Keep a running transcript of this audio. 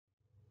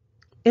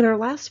In our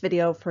last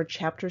video for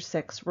Chapter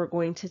 6, we're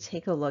going to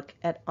take a look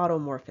at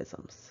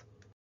automorphisms.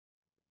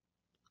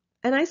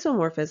 An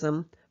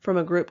isomorphism from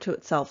a group to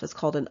itself is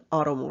called an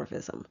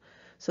automorphism.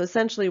 So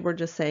essentially we're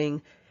just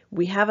saying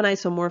we have an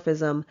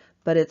isomorphism,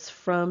 but it's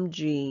from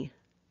G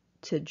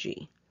to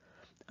G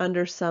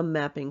under some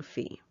mapping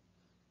phi.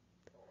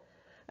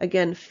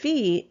 Again,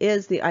 phi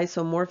is the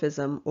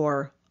isomorphism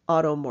or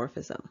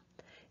automorphism.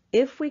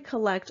 If we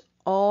collect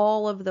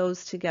all of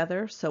those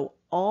together, so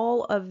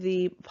all of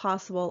the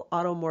possible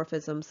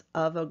automorphisms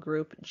of a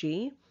group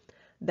G,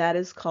 that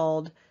is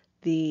called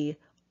the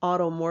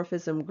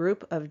automorphism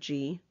group of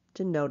G,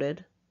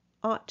 denoted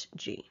aut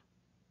G.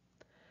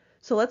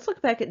 So let's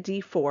look back at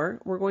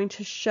D4. We're going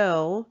to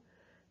show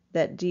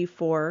that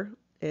D4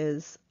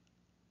 is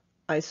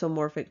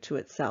isomorphic to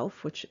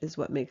itself, which is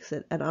what makes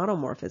it an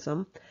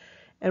automorphism.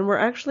 And we're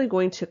actually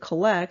going to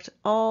collect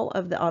all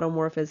of the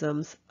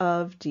automorphisms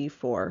of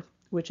D4,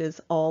 which is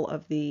all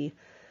of the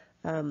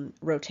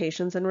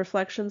rotations and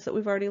reflections that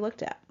we've already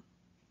looked at.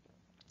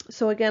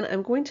 So again,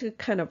 I'm going to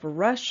kind of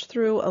rush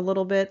through a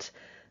little bit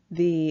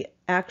the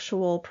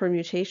actual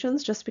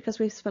permutations just because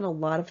we spent a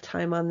lot of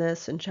time on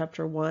this in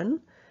Chapter 1.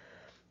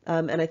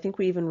 And I think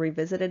we even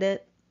revisited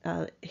it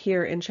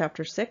here in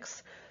Chapter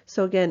 6.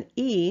 So again,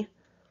 E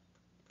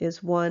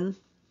is 1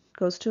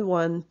 goes to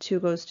 1, 2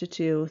 goes to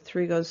 2,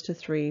 3 goes to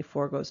 3,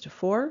 4 goes to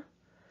 4,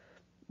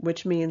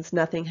 which means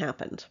nothing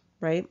happened,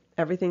 right?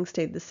 Everything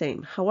stayed the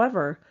same.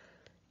 However,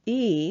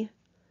 E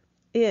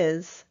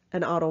is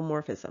an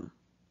automorphism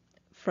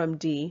from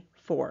D4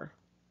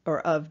 or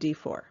of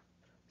D4.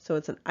 So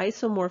it's an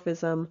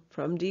isomorphism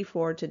from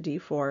D4 to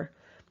D4,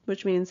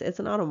 which means it's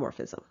an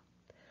automorphism.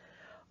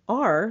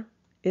 R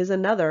is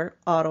another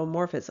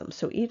automorphism.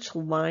 So each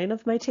line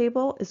of my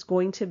table is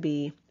going to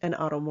be an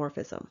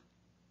automorphism.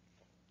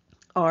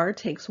 R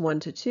takes 1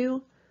 to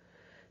 2,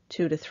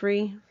 2 to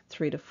 3,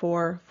 3 to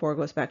 4, 4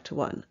 goes back to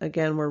 1.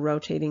 Again, we're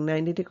rotating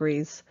 90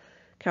 degrees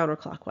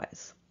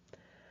counterclockwise.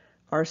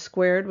 R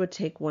squared would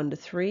take 1 to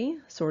 3,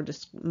 so we're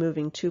just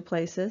moving 2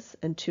 places,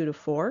 and 2 to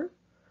 4.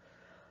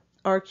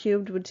 R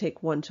cubed would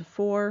take 1 to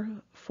 4,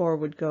 4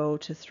 would go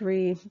to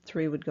 3,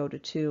 3 would go to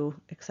 2,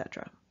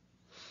 etc.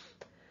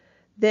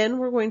 Then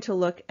we're going to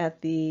look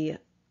at the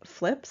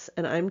flips,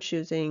 and I'm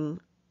choosing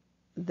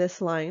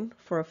this line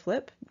for a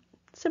flip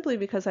simply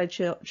because I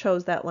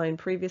chose that line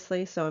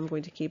previously, so I'm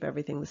going to keep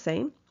everything the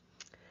same.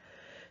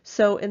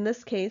 So in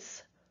this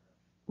case,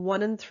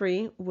 1 and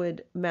 3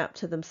 would map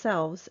to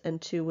themselves,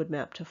 and 2 would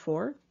map to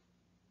 4.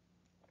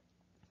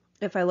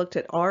 If I looked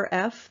at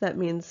RF, that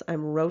means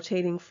I'm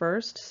rotating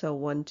first, so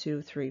 1,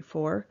 2, 3,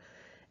 4,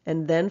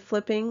 and then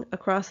flipping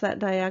across that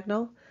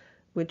diagonal,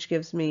 which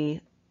gives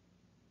me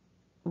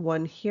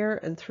 1 here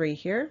and 3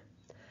 here.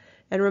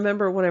 And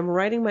remember, when I'm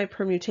writing my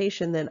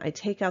permutation, then I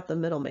take out the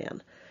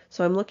middleman.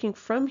 So I'm looking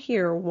from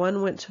here,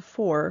 1 went to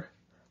 4,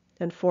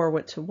 and 4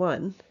 went to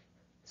 1.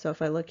 So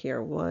if I look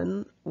here,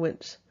 1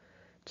 went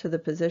to the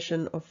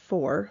position of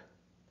 4,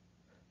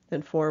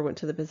 and 4 went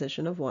to the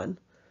position of 1.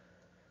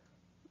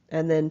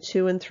 And then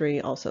 2 and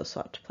 3 also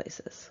swapped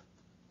places.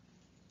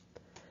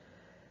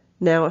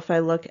 Now if I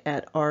look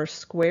at R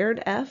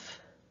squared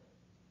F,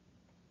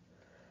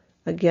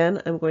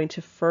 again, I'm going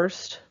to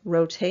first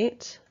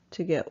rotate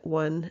to get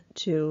 1,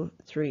 2,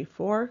 3,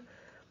 4,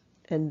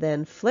 and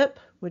then flip,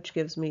 which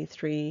gives me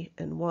 3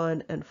 and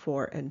 1 and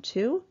 4 and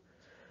 2.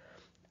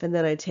 And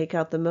then I take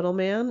out the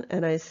middleman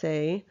and I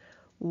say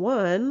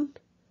 1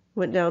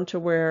 went down to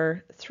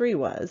where 3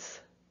 was,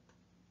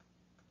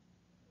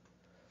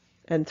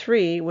 and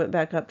 3 went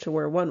back up to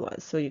where 1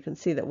 was. So you can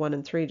see that 1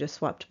 and 3 just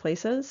swapped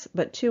places,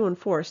 but 2 and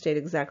 4 stayed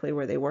exactly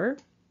where they were.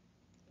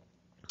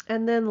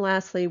 And then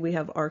lastly, we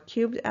have R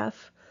cubed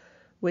F,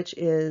 which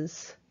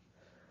is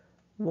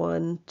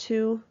 1,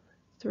 2,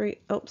 3,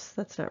 oops,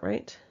 that's not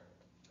right.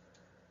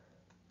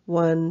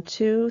 1,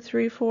 2,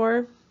 3,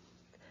 4,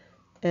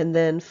 and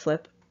then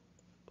flip,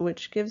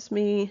 which gives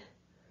me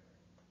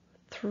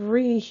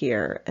 3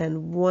 here,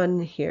 and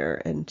 1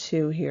 here, and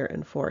 2 here,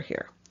 and 4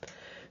 here.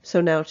 So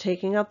now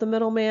taking out the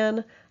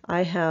middleman,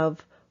 I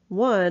have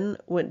 1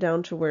 went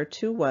down to where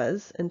 2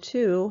 was, and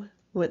 2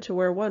 went to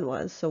where 1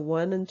 was. So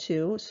 1 and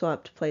 2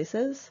 swapped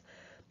places,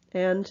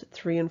 and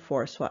 3 and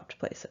 4 swapped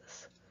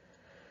places.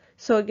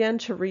 So again,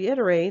 to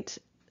reiterate,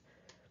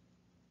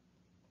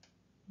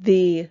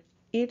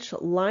 each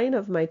line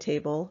of my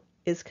table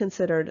is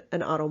considered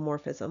an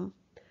automorphism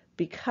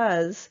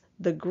because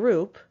the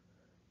group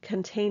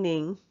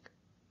containing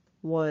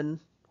 1,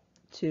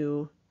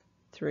 2,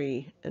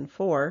 3, and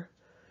 4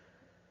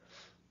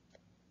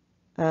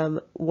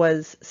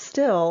 it's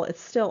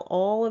still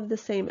all of the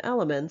same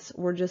elements.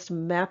 We're just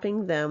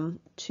mapping them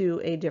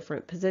to a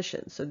different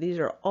position. So these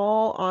are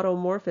all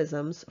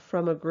automorphisms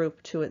from a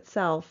group to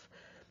itself.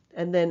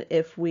 And then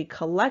if we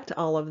collect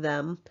all of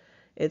them,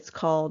 it's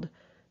called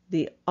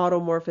the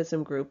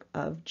automorphism group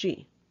of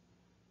G.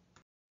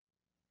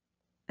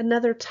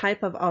 Another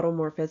type of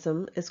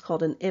automorphism is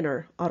called an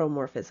inner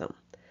automorphism,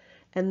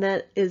 and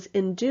that is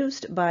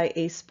induced by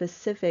a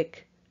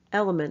specific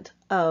element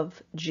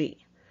of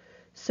G.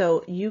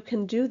 So you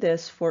can do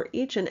this for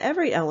each and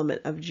every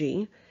element of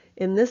G.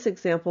 In this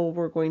example,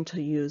 we're going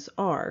to use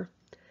R.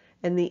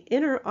 And the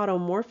inner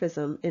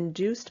automorphism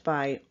induced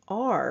by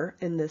R,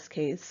 in this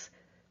case,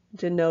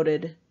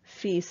 denoted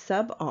phi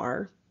sub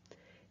R,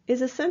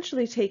 is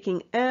essentially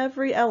taking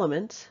every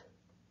element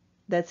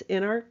that's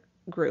in our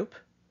group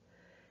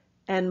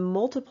and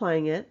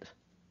multiplying it.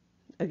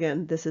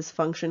 Again, this is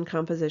function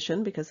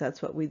composition because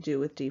that's what we do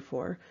with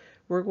D4.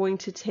 We're going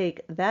to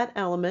take that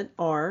element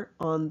R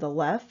on the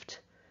left,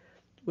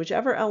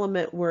 whichever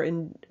element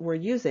we're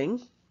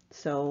using,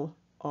 so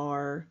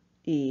R,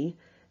 E,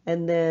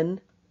 and then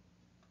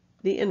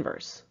the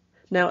inverse.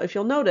 Now, if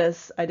you'll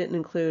notice, I didn't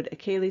include a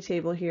Cayley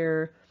table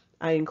here.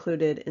 I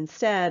included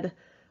instead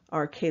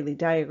our Cayley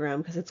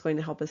diagram because it's going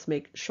to help us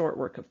make short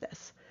work of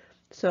this.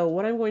 So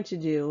what I'm going to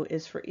do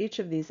is for each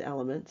of these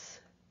elements,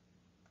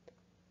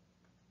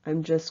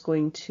 I'm just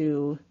going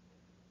to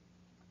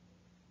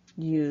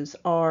use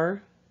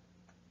R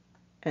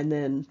and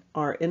then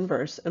R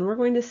inverse, and we're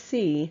going to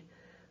see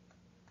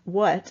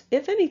what,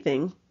 if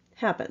anything,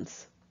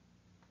 happens.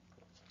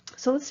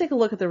 So let's take a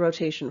look at the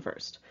rotation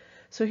first.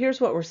 So here's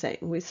what we're saying.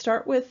 We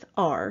start with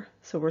R,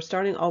 so we're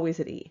starting always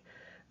at E.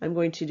 I'm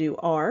going to do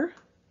R,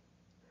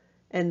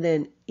 and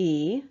then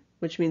E,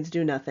 which means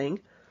do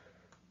nothing,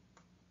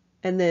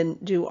 and then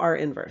do R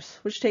inverse,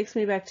 which takes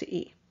me back to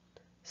E.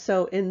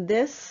 So in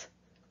this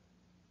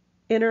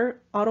inner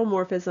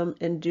automorphism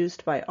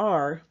induced by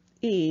R,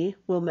 E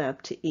will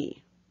map to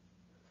E.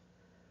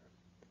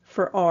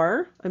 For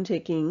R, I'm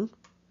taking,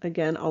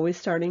 again, always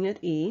starting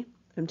at E,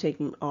 I'm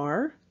taking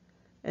R,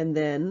 and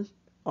then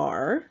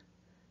R,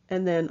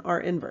 and then R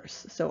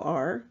inverse. So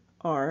R,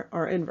 R,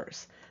 R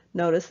inverse.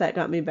 Notice that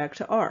got me back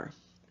to R.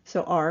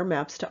 So R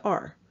maps to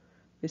R.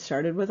 We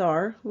started with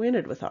R, we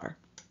ended with R.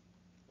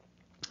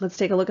 Let's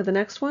take a look at the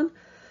next one.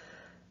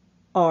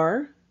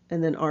 R,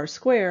 and then R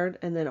squared,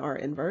 and then R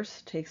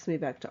inverse takes me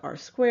back to R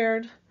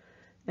squared,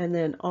 and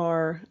then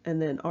R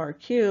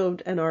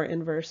cubed, and R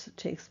inverse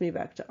takes me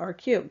back to R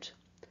cubed.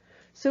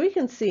 So we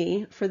can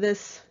see for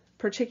this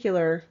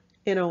particular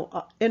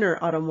inner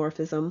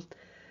automorphism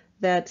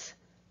that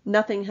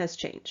nothing has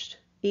changed.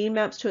 E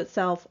maps to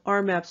itself,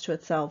 R maps to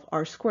itself,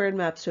 R squared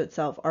maps to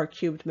itself, R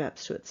cubed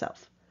maps to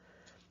itself.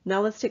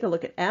 Now let's take a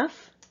look at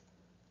F.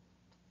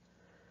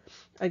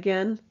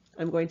 Again,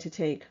 I'm going to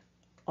take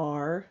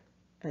R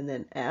and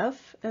then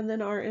F and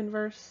then R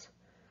inverse,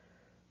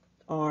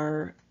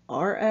 R,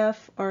 RF,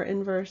 R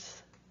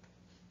inverse,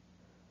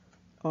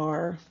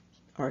 R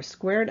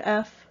squared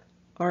F,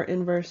 R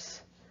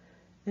inverse,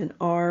 and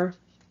R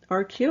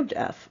cubed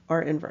F,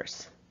 R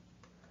inverse.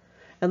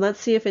 And let's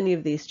see if any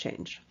of these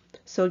change.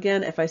 So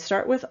again, if I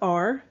start with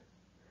R,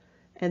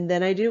 and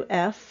then I do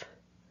F,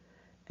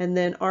 and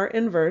then R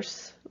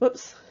inverse,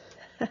 whoops,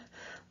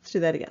 let's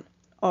do that again.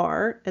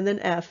 R, and then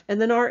F, and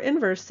then R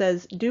inverse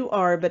says do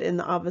R, but in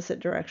the opposite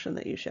direction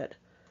that you should.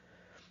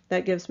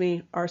 That gives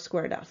me R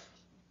squared F.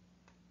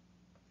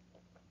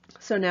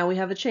 So now we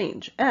have a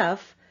change.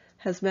 F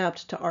has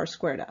mapped to R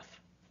squared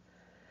F.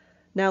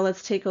 Now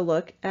let's take a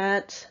look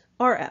at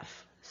RF.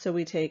 So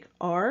we take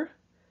R,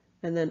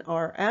 and then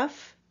RF,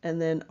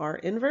 and then R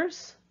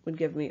inverse would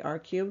give me R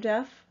cubed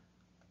F.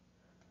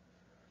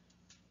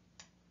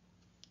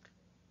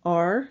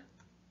 R,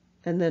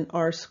 and then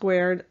R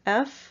squared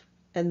F,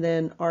 and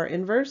then R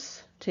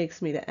inverse takes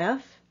me to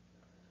F.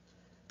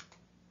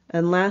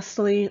 And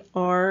lastly,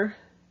 R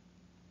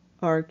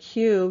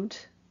cubed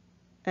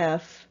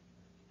F,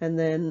 and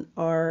then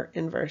R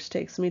inverse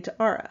takes me to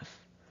RF.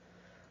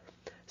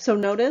 So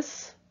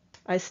notice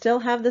I still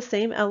have the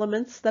same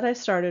elements that I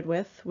started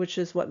with, which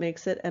is what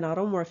makes it an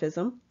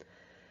automorphism.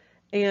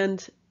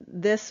 And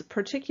this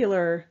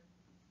particular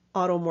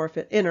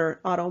inner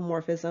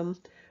automorphism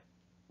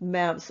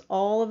maps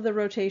all of the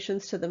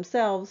rotations to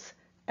themselves.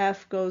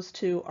 F goes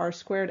to R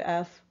squared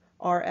F,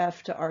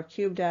 RF to R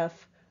cubed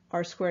F,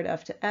 R squared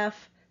F to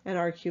F, and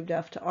R cubed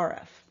F to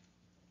RF.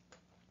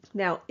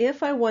 Now,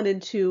 if I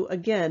wanted to,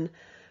 again,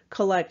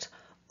 collect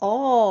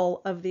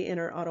all of the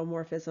inner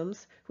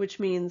automorphisms, which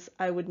means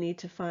I would need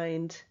to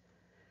find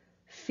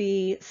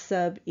phi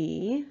sub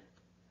E,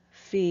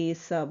 phi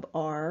sub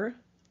R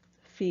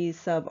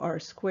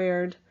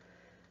squared,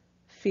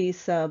 phi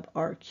sub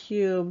R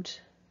cubed,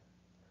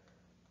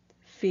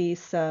 phi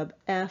sub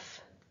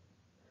F,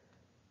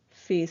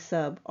 phi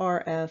sub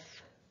RF,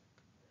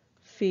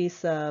 phi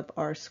sub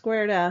R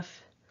squared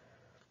F,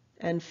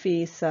 and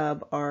phi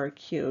sub R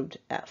cubed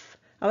F.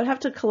 I would have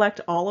to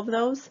collect all of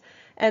those,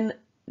 and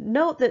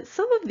note that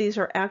some of these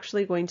are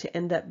actually going to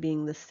end up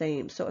being the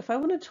same. So if I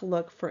wanted to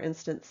look, for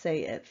instance,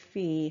 say at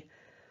phi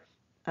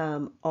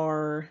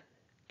R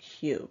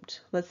cubed,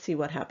 let's see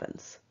what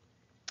happens.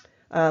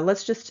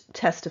 Let's just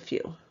test a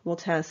few. We'll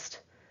test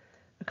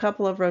a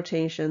couple of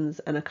rotations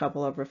and a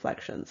couple of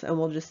reflections, and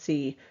we'll just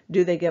see,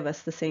 do they give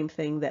us the same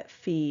thing that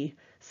phi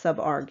sub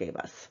R gave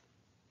us?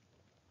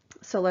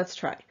 So let's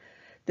try.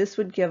 This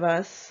would give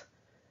us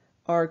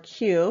R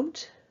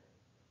cubed,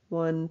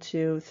 1,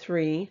 2,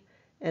 3,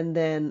 and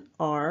then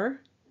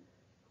R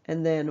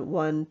and then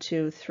 1,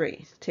 2,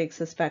 3 takes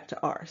us back to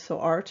R. So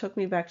R took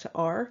me back to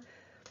R.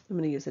 I'm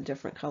going to use a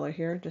different color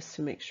here just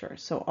to make sure.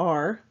 So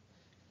R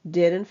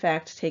did in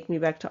fact take me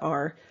back to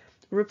R,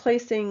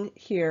 replacing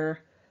here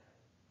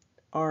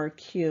R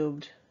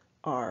cubed,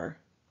 R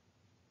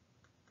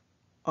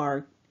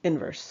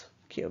inverse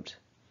cubed.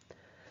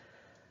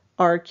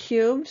 R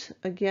cubed,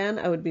 again,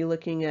 I would be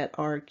looking at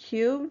R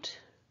cubed,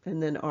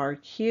 and then R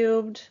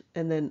cubed,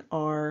 and then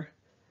R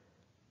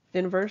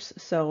inverse.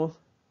 So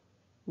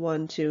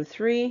 1, 2,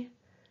 3,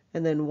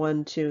 and then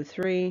 1, 2,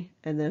 3,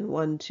 and then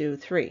 1, 2,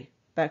 3,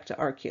 back to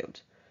R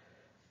cubed.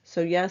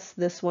 So yes,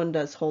 this one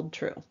does hold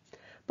true.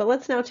 But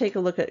let's now take a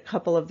look at a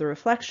couple of the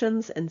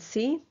reflections and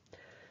see.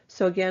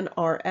 So again,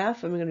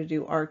 RF, I'm going to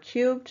do R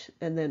cubed,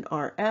 and then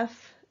RF,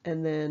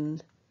 and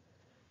then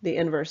the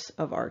inverse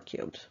of R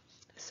cubed.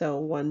 So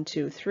 1,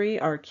 2, 3,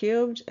 R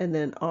cubed, and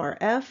then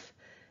RF,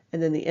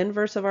 and then the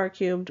inverse of R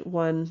cubed,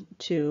 1,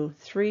 2,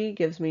 3,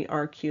 gives me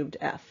R cubed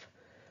F.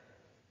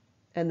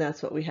 And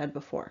that's what we had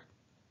before.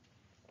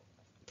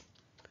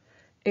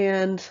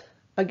 And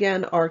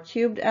again, R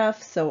cubed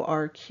F, so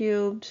R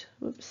cubed,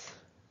 whoops,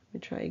 let me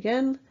try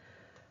again.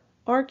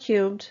 R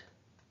cubed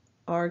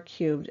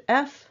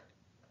F,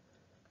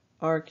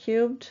 R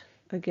cubed,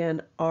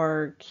 again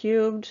R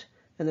cubed,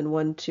 and then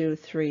 1, 2,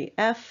 3,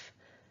 F,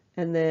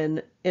 and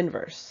then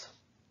inverse,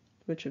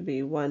 which would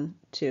be 1,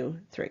 2,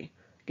 3,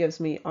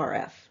 gives me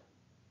RF.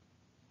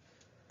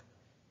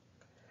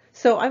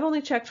 So I've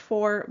only checked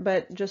 4,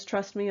 but just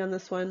trust me on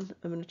this one.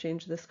 I'm going to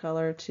change this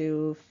color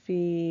to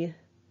phi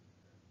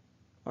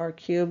R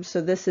cubed.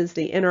 So this is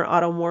the inner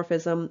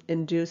automorphism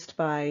induced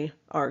by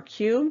R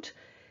cubed.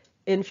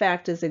 In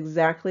fact, is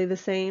exactly the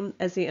same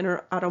as the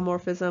inner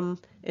automorphism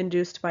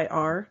induced by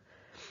R.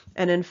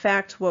 And in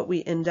fact, what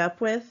we end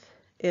up with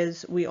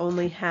is we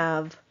only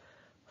have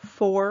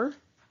 4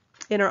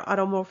 inner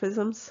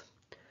automorphisms.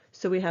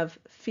 So we have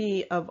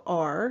phi of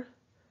R,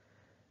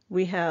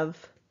 we have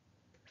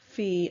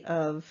phi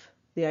of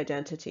the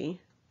identity,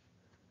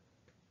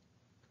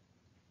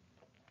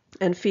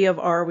 and phi of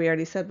R we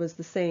already said was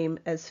the same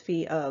as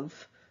phi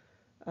of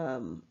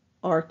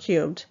R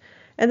cubed.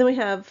 And then we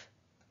have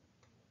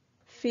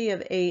phi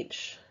of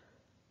H,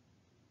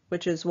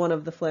 which is one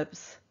of the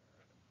flips,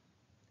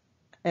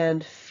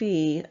 and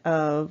phi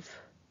of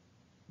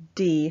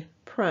D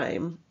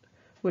prime,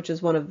 which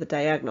is one of the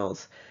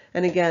diagonals.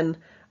 And again,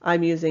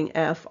 I'm using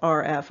F,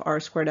 RF, R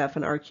squared F,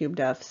 and R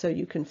cubed F, so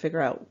you can figure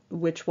out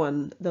which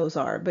one those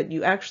are. But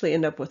you actually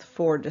end up with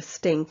 4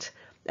 distinct,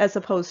 as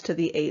opposed to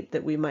the 8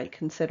 that we might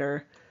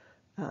consider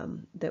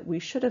that we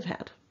should have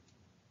had.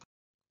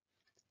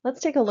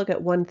 Let's take a look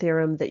at one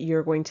theorem that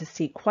you're going to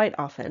see quite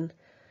often.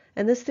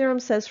 And this theorem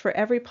says for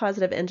every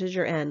positive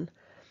integer n,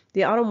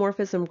 the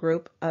automorphism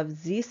group of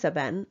Z sub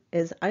n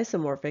is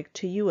isomorphic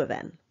to U of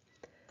n.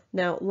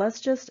 Now,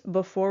 let's just,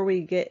 before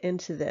we get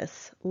into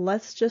this,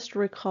 let's just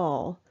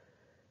recall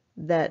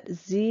that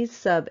Z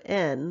sub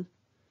n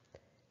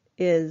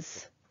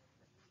is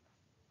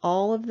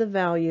all of the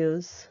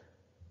values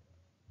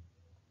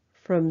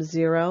from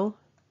 0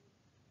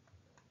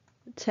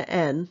 to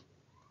n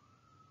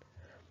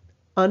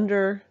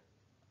under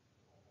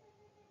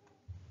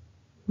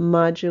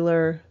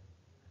modular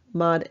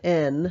mod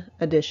n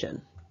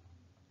addition.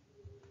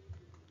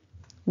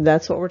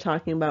 That's what we're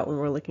talking about when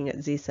we're looking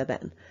at Z sub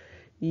n.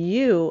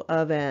 U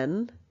of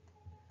n,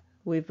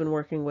 we've been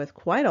working with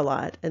quite a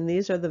lot, and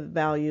these are the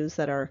values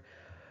that are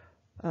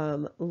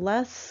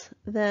less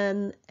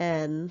than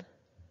n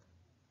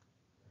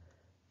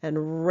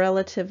and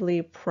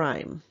relatively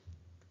prime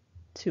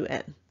to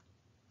n.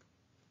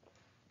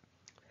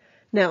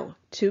 Now,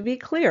 to be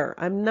clear,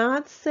 I'm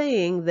not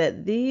saying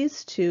that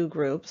these two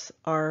groups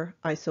are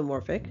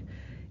isomorphic.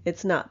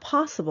 It's not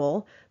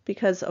possible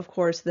because, of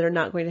course, they're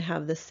not going to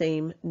have the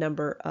same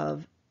number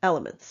of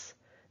elements.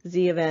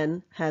 Z of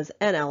n has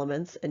n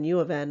elements, and U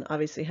of n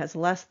obviously has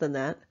less than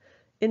that,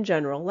 in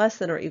general, less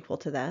than or equal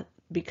to that,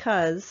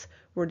 because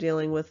we're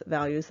dealing with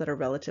values that are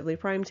relatively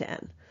prime to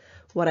n.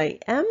 What I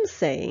am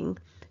saying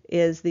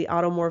is the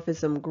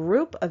automorphism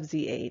group of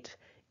Z8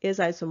 is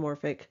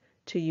isomorphic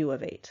to U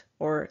of 8,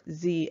 or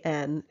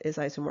Zn is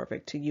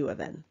isomorphic to U of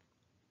n.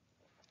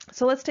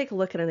 So let's take a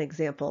look at an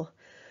example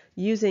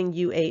using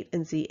U8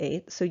 and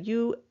Z8. So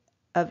U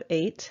of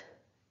 8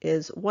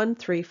 is 1,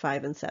 3,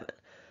 5, and 7.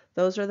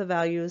 Those are the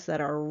values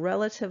that are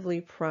relatively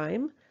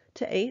prime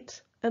to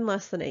 8 and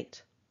less than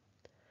 8.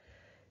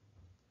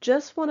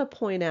 Just want to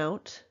point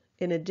out,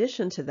 in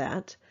addition to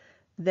that,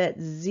 that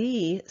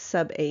Z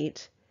sub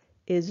 8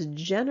 is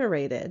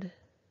generated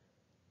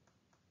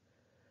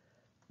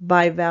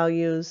by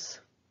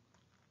values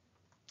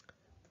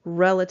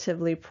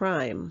relatively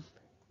prime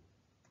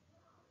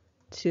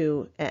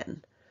to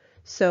n.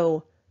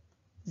 So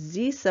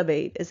Z sub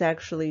 8 is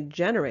actually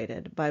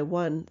generated by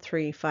 1,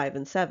 3, 5,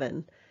 and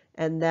 7,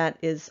 and that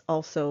is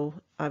also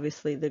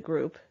obviously the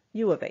group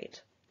U of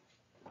 8.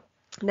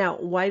 Now,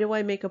 why do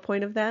I make a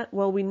point of that?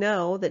 Well, we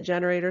know that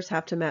generators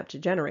have to map to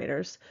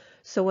generators.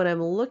 So when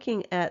I'm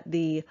looking at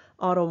the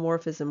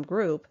automorphism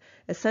group,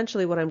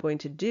 essentially what I'm going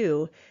to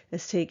do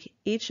is take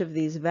each of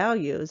these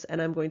values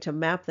and I'm going to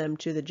map them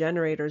to the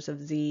generators of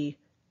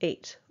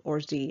Z8 or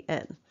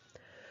Zn.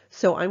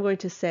 So I'm going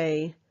to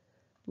say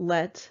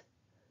let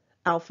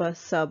alpha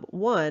sub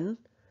 1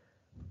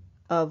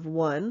 of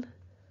 1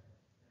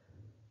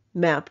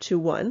 map to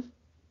 1.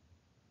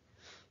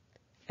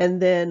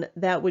 And then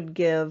that would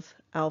give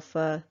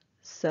alpha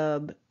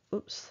sub,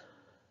 oops,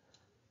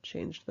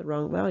 changed the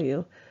wrong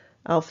value.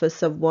 Alpha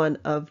sub 1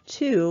 of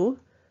 2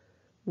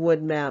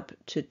 would map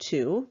to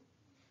 2.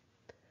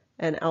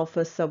 And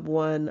alpha sub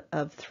 1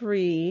 of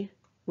 3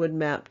 would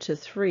map to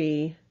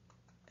 3,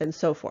 and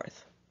so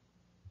forth.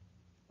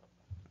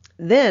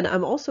 Then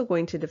I'm also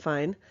going to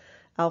define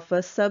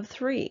alpha sub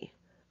 3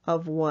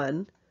 of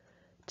 1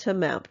 to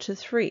map to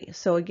 3.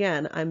 So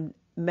again, I'm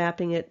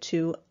mapping it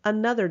to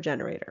another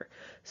generator.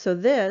 So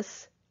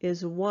this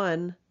is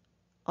one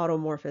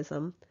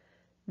automorphism.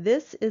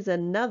 This is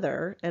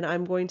another, and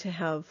I'm going to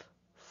have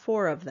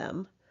 4 of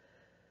them,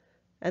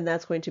 and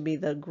that's going to be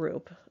the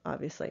group,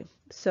 obviously.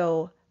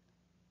 So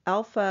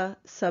alpha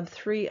sub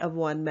 3 of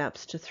 1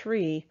 maps to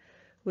 3,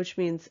 which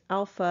means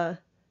alpha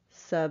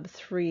sub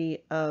 3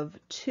 of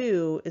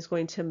 2 is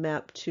going to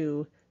map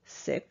to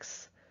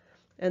 6.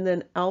 And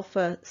then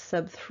alpha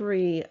sub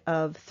 3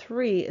 of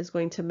 3 is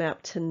going to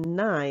map to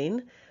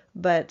 9,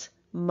 but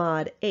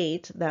mod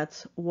 8,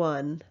 that's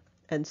 1,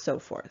 and so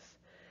forth.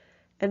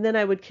 And then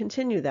I would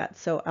continue that.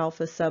 So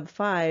alpha sub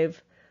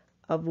 5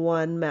 of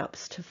 1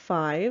 maps to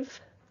 5.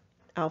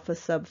 Alpha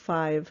sub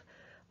 5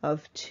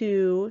 of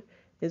 2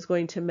 is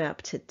going to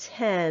map to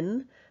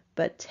 10,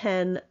 but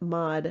 10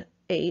 mod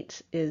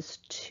 8 is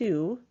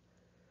 2,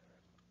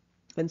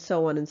 and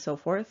so on and so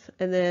forth.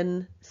 And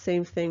then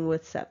same thing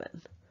with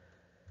 7.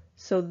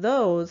 So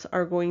those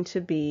are going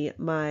to be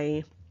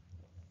my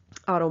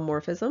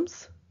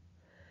automorphisms.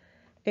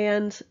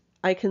 And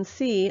I can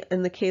see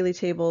in the Cayley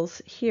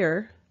tables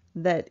here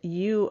that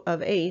U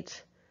of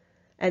 8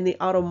 and the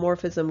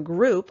automorphism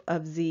group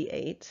of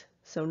Z8,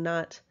 so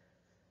not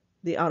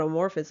the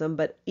automorphism,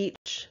 but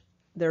each,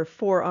 there are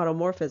 4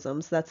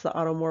 automorphisms, that's the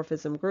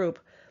automorphism group,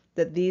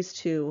 that these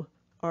two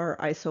are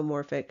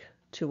isomorphic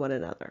to one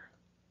another.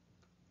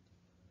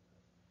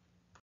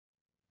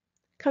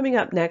 Coming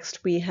up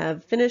next, we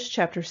have finished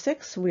chapter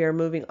 6. We are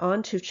moving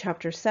on to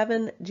chapter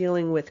 7,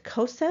 dealing with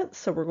cosets.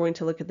 So we're going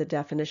to look at the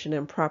definition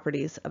and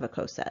properties of a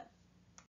coset.